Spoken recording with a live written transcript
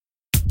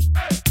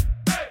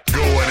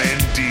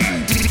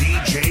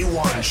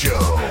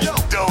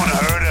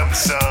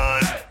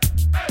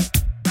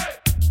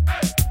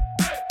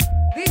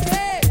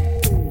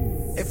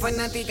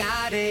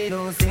fanática de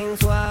lo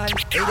sensual.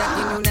 Ella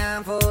tiene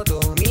una foto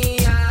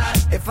mía.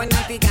 Es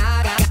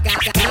fanática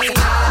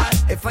mía.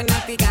 Es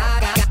fanática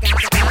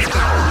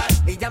mía.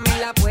 Ella me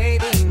la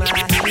puedo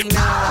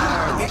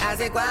imaginar. ¿Qué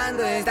hace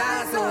cuando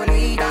está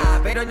solita?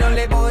 Pero no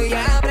le voy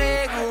a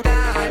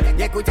preguntar.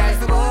 Y escuchar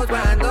su voz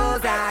cuando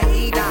se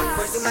agita.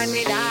 Por su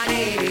manera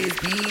de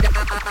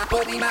respirar.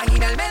 Puedo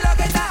imaginarme lo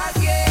que está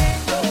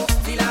haciendo.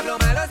 Si la hablo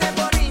malo se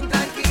pone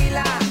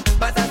intranquila.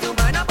 Pasa su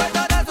mano por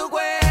todo su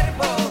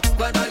cuerpo.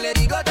 Cuando le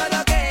digo todo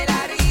lo que él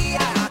haría.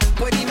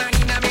 Puedo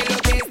imaginarme lo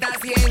que está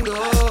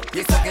haciendo. Y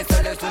eso que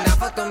solo es una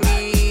foto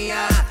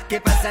mía.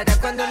 ¿Qué pasará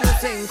cuando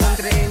nos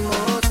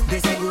encontremos? De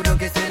seguro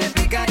que se le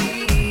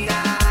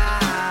explicaría.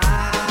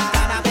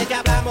 Cada vez que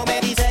hablamos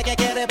me dice que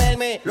quiere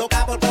verme.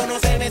 Loca por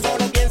conocerme,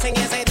 solo piensa en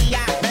ese día.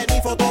 Ver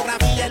mi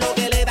fotografía es lo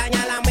que le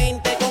daña la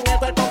mente. Con el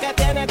cuerpo que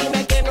tiene,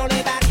 dime que no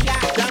le daría.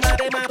 Llama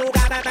de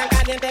madrugada tan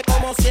caliente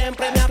como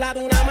siempre. Me habla de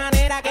una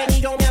manera que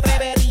ni yo me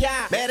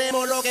atrevería.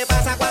 Veremos lo que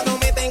pasa cuando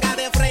me tenga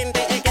de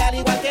frente. Es que al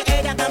igual que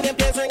ella también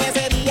pienso en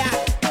ese día.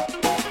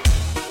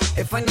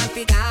 Es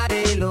fanática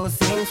de lo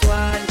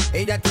sensual.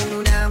 Ella tiene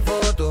una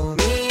foto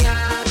mía.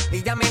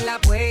 Y ya me la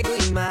puedo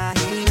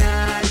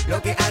imaginar.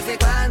 Lo que hace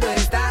cuando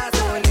está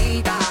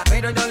solita.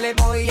 Pero no le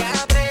voy a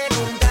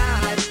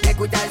preguntar.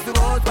 Escuchar su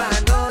voz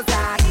cuando se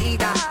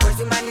agita. Por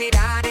su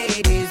manera de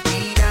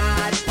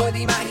respirar. Puedo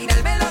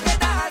imaginarme lo que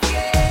está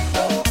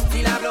haciendo.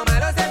 Si la hablo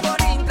malo se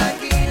pone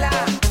intranquila.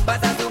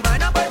 Pasa su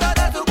mano por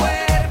todo su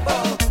cuerpo.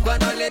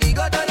 Cuando le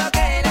digo todo lo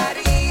que él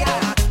haría.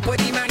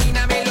 Puedo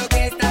imaginarme lo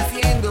que está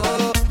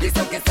haciendo. Y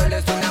eso que solo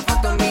es una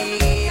foto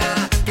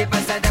mía. ¿Qué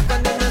pasará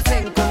cuando nos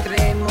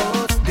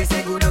encontremos? De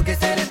seguro que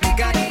se le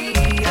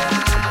explicaría.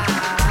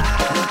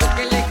 Noto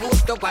que le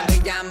gusto cuando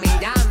ella me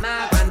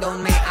llama. Cuando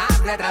me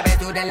habla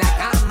travesura en la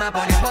cama.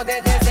 Por el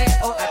poder de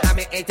deseo hasta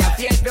me echa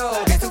fierro.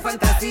 Que su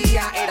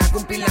fantasía era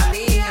cumplir la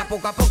mía.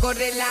 Poco a poco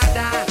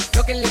relata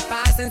lo que le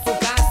pasa en su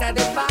casa.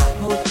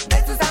 Debajo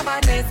de sus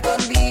sábanas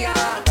escondía.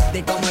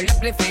 De cómo él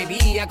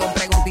prefería. Con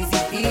preguntas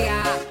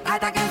insistía.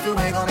 Hasta que en su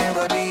juego me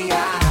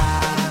volvía.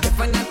 Es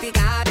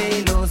fanática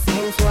de lo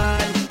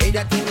sensual.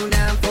 Ella tiene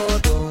una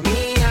foto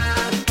mía.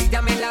 Y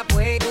ya me la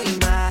puedo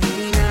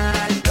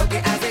imaginar. Lo que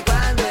hace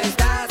cuando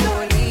está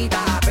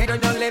solita. Pero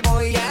no le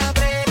voy a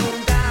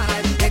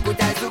preguntar.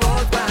 Escuchar su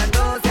voz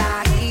cuando se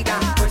agita.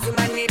 Por su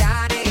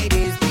manera de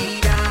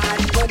respirar.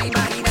 Puedo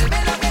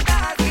imaginarme lo que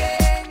está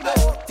haciendo.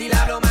 Si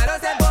la hablo malo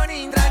se pone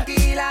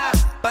intranquila.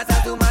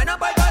 Pasa su mano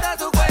por todo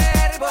su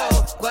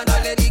cuerpo. Cuando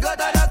le digo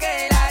todo lo que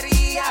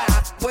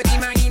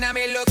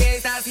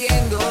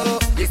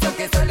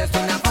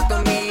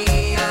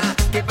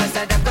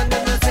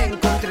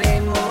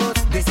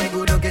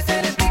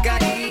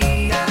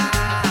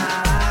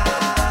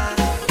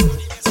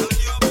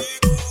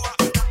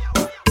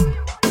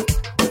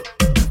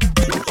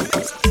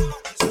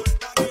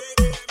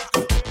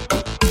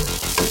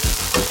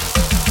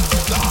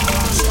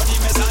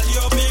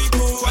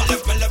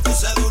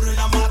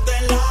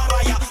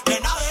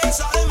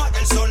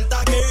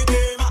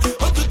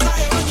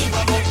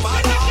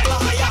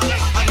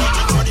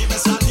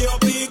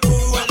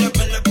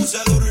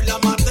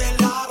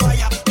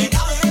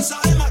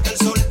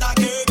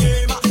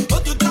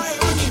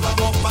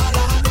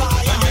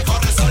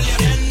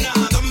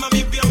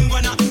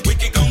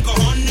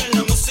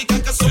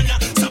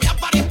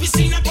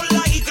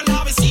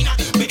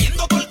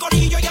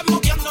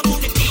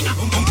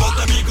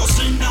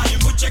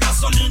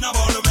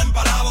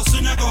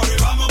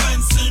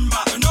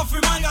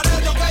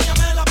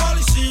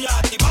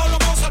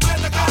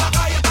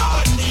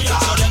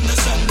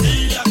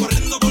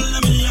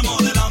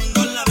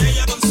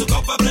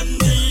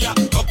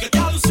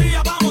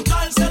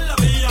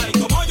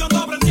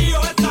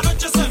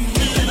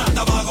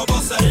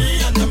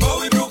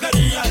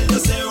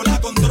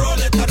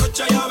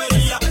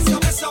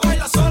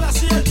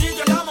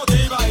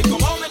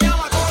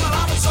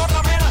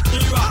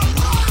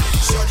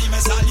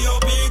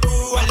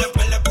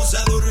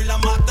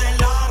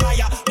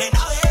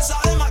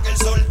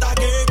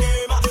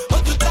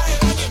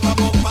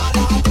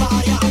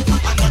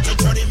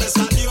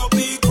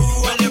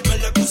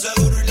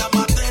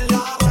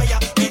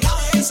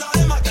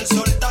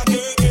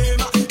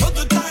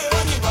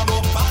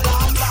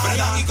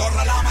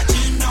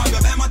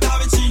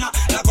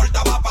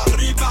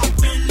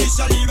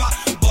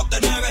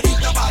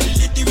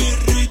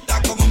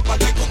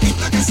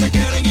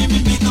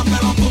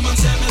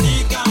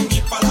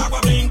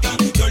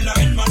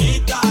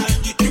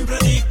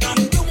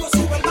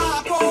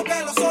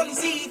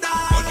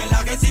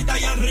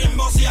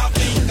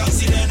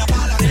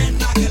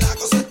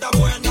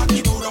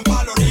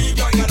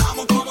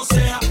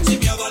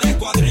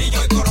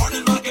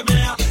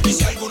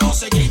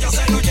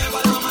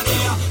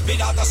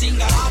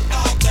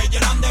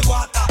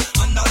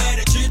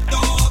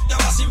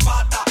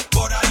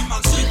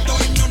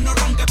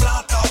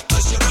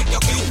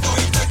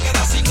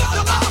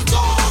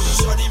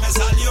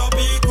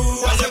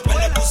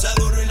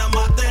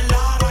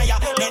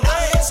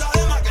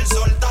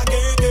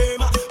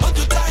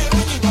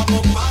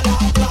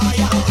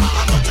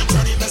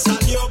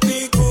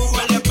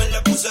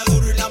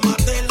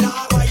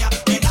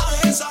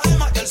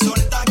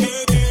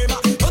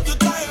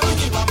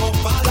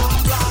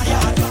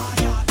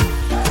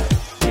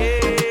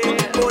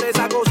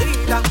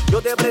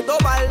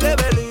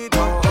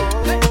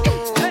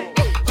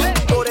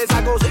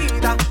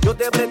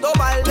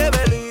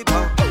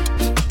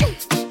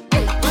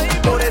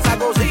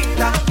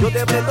yo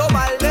te prendo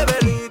mal de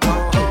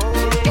velita.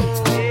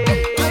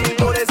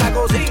 Por esa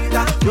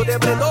cosita, yo te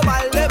prendo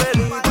mal de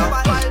velita.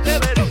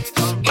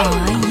 Oh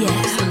yeah.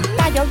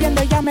 Está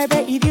lloviendo, ella me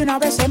ve y de una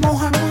vez se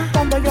moja.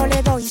 Cuando yo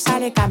le doy,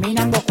 sale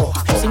caminando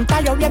coja. Si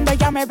está lloviendo,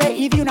 ella me ve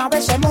y de una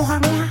vez se moja.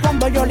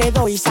 Cuando yo le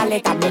doy,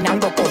 sale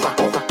caminando coja.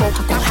 Coja,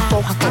 coja,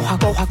 coja, coja,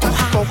 coja,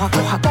 coja, coja,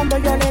 coja. Cuando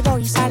yo le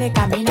doy, sale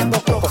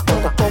caminando coja.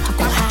 Coja, coja,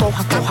 coja,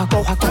 coja, coja,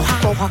 coja,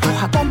 coja,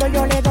 coja. Cuando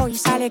yo le doy,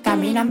 sale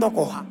caminando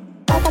coja.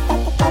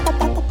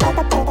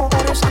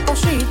 Por esa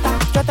cosita,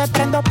 yo te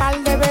prendo par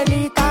de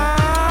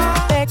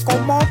velitas. Te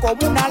como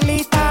una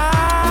alita.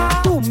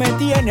 Tú me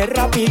tienes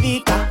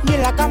rapidita y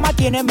en la cama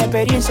tienes mi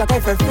experiencia que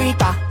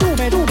fefita. Tú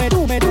me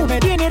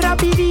tienes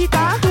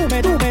rapidita. Tú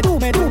me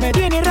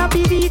tienes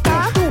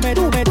rapidita.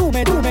 Tú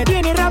me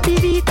tienes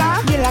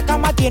rapidita y en la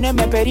cama tienes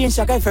mi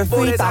experiencia que fefita.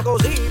 Por esa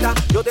cosita,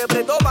 yo te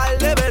prendo par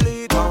de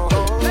velita.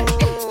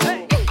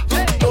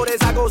 Por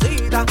esa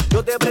cosita,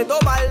 yo te prendo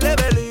par de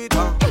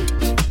velita.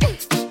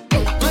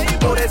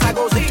 Por esa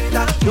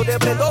cosita, yo te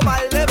prendo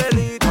par de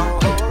velita.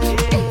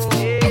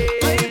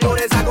 Por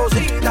esa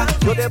cosita,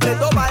 yo te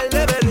prendo par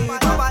de velita.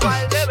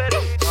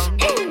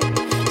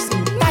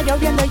 Está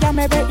lloviendo, ella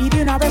me ve y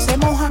de una vez se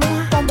moja.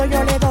 Cuando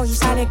yo le doy,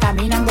 sale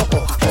caminando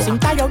coja. Si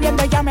está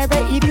lloviendo, ella me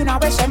ve y de una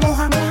vez se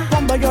moja.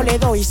 Cuando yo le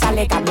doy,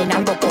 sale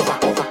caminando coja.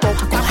 Coja,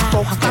 coja,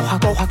 coja, coja,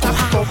 coja,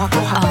 coja, coja,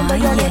 coja. Cuando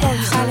yo le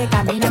doy, sale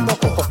caminando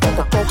coja.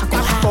 Coja, coja,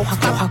 coja,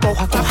 coja,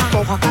 coja,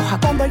 coja, coja.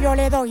 Cuando yo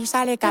le doy,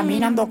 sale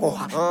caminando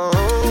coja.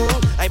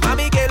 Ay,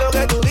 mami, ¿qué es lo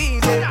que tú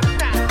dices?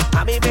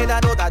 A mí me da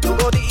nota, tú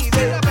lo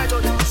dices.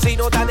 Si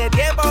no estás de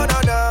tiempo,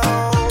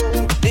 no.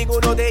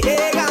 Ninguno te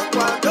llega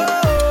cuando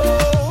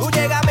tú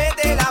llegas,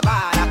 mete la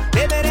vara.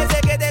 Te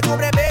merece que te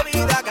compre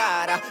bebida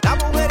cara. Las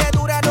mujeres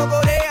duras no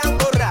corean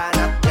por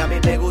rana. Y a mí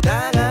me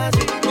gustan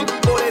así.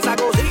 Por esa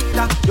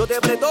cosita, yo te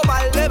prendo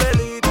mal de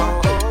velita.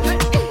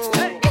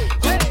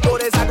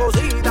 Por esa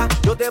cosita,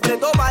 yo te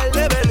prendo mal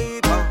de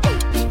velita.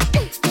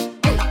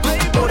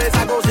 Por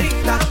esa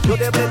cosita, yo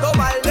te prendo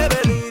mal de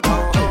velita.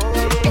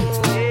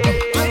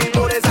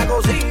 Por esa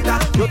cosita,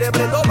 yo te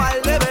prendo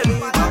mal de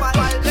velita.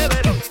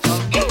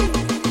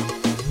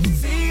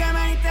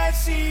 Sígueme y te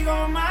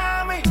sigo,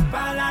 mami,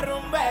 pa' la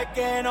rumba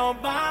que nos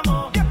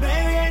vamos.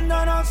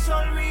 Bebiendo nos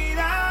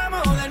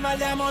olvidamos del mal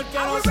de amor que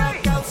nos ha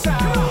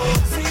causado.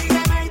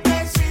 Sígueme y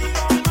te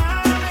sigo,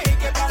 mami,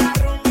 que pa' la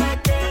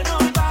rumba que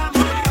nos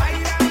vamos.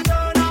 Bailando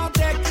no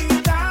te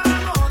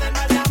quitamos del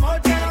mal de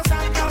amor que nos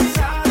ha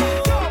causado.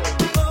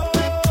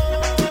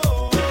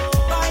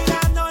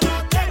 Bailando no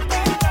te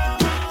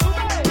quitamos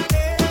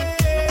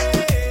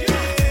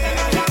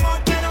del amor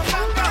que nos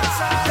ha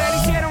causado. Te lo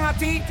hicieron a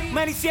ti,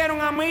 me lo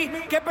hicieron a mí.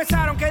 Que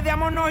pensaron que de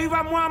amor nos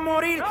íbamos a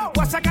morir.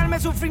 O a sacarme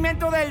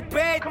sufrimiento del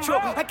pecho.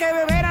 Hay que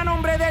beber a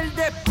nombre del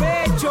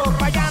despecho.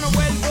 Pa' allá no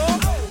vuelvo.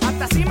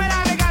 Hasta si me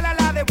la regala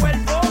la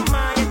devuelvo.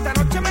 Man, esta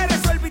noche me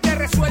resuelvo y te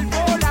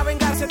resuelvo. La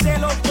venganza es de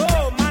los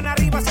dos. Man,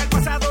 arriba hacia el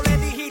pasado le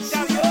dijiste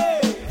adiós.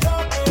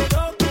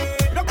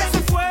 Lo que se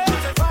fue,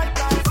 hace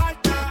falta.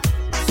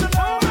 Eso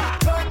no va.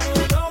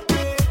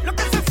 Lo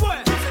que se fue,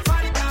 hace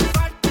falta.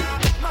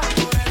 Más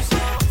por eso,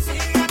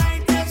 sígueme y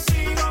te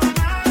sigo,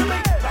 mami.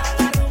 Pa'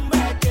 la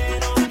rumba que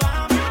nos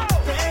vamos.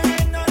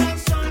 Bebiendo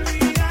nos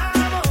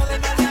olvidamos del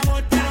mal de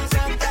amor que nos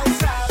han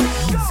causado.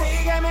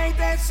 Sígueme y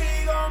te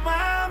sigo,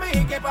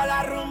 mami. Que pa'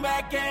 la rumba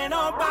que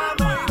nos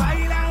vamos. Y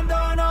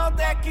bailando no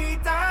te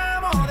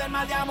quitamos del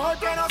mal de amor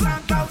que nos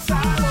han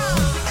causado.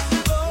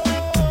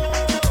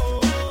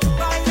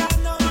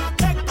 Bailando no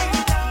te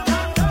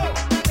quitamos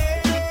del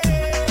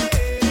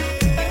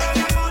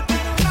amor que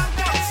nos han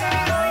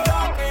causado.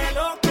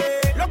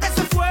 Lo que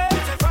se fue,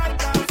 hace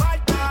falta.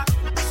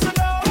 Eso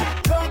no,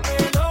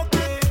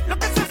 lo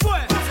que se fue,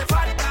 hace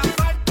falta.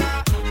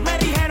 Me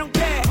dijeron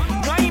que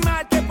no hay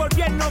mal que por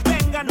bien no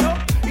venga, no.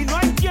 Y no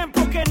hay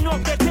tiempo que no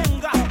te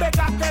tenga.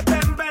 Pégate,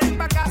 ven,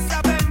 pa'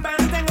 casa,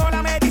 ven. Tengo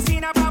la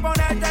medicina pa'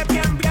 ponerte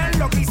bien.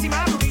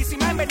 Loquísima,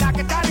 durísima, en verdad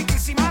que está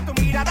riquísima. Tu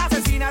mirada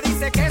asesina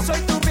dice que soy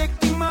tu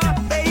víctima.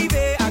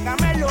 Baby,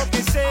 hágame lo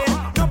que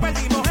sea. Nos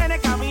perdimos en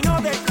el camino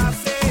del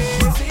placer.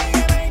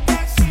 Sígueme y te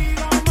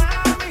sigo,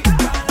 mami.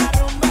 Pa' la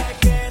rumba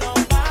que nos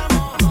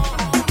vamos.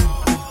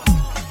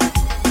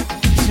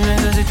 Si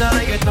necesitas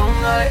reggaetón,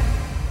 dale.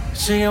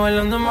 Sigue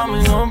bailando,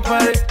 mami, no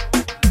pare.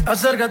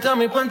 Acércate a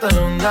mi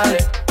pantalón, dale.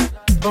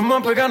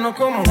 Vamos a pegarnos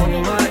como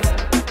animales.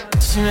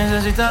 Si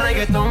necesitas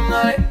reggaetón,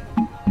 dale.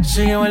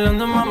 Sigue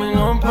bailando, mami,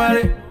 no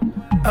pare.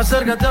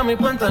 Acércate a mi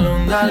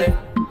pantalón, dale.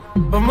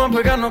 Vamos a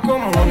pegarnos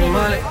como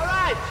animales.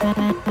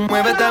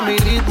 Muévete a mi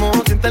ritmo,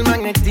 siente el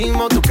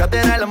magnetismo. Tu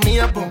cadera es la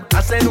mía, pum,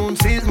 hacen un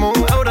sismo.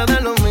 Ahora da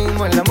lo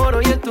mismo, el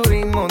amor y el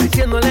turismo.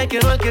 Diciéndole que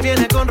no al que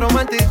viene con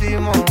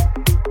romanticismo.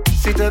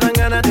 Si te dan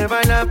ganas de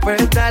bailar,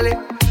 pues dale.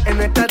 En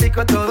esta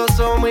disco todos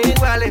somos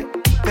iguales.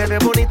 Te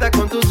ves bonita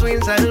con tu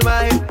swing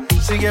salvaje.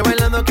 Sigue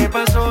bailando, ¿qué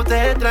pasó?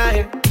 Te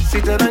traje.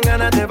 Si te dan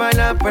ganas de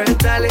bailar, pues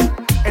dale.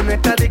 En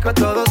esta disco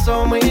todos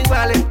somos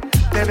iguales.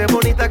 Te ves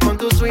bonita con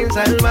tu swing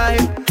salvaje.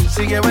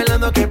 Sigue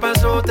bailando, ¿qué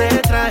pasó? Te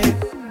traje.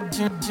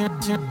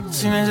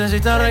 Si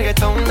necesitas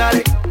reggaetón,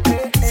 dale.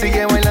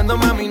 Sigue bailando,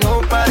 mami,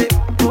 no pare.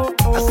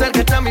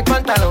 Acércate a mi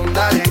pantalón,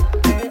 dale.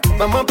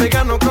 Vamos a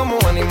pegarnos como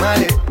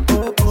animales.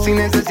 Si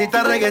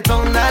necesitas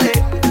reggaetón, dale.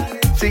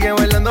 Sigue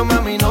bailando,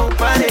 mami, no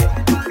pare.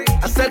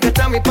 Acércate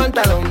a mi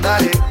pantalón,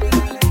 dale.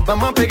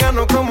 Vamos a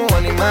pegarnos como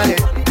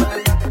animales.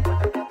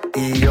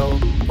 Y yo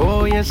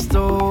hoy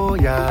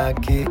estoy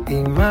aquí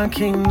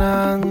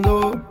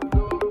imaginando.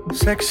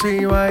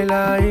 Sexy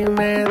baila y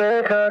me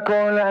deja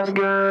con las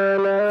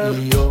ganas.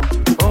 Y yo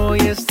hoy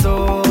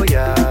estoy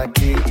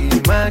aquí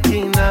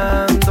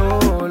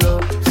imaginándolo.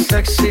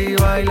 Sexy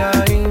baila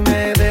y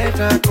me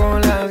deja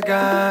con las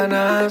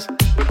ganas.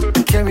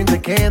 Qué bien te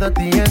queda a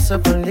ti esa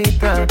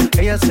faldita.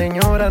 Ella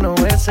señora, no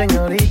es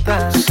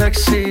señorita.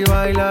 Sexy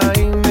baila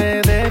y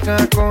me deja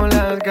con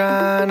las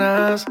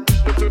ganas.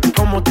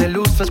 Cómo te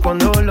luces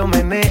cuando lo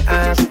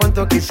meneas.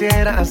 Cuánto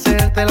quisiera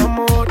hacerte el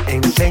amor.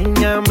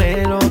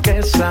 Enséñame lo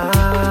que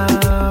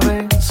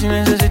sabes. Si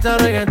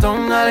necesitas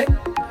reggaetón, dale.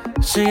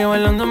 Sigue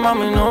bailando,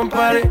 mami, no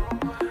pare.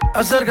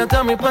 Acércate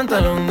a mi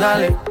pantalón,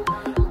 dale.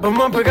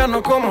 Vamos a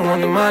pegarnos como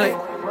animales.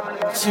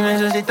 Si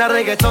necesitas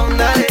reggaetón,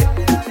 dale.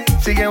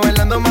 Sigue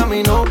bailando,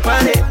 mami, no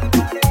pare.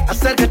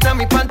 Acércate a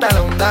mi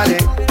pantalón, dale.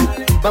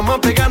 Vamos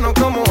a pegarnos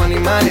como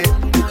animales.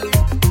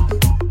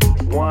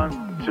 1,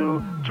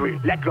 2,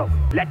 3, let go,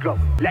 let go,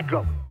 let go.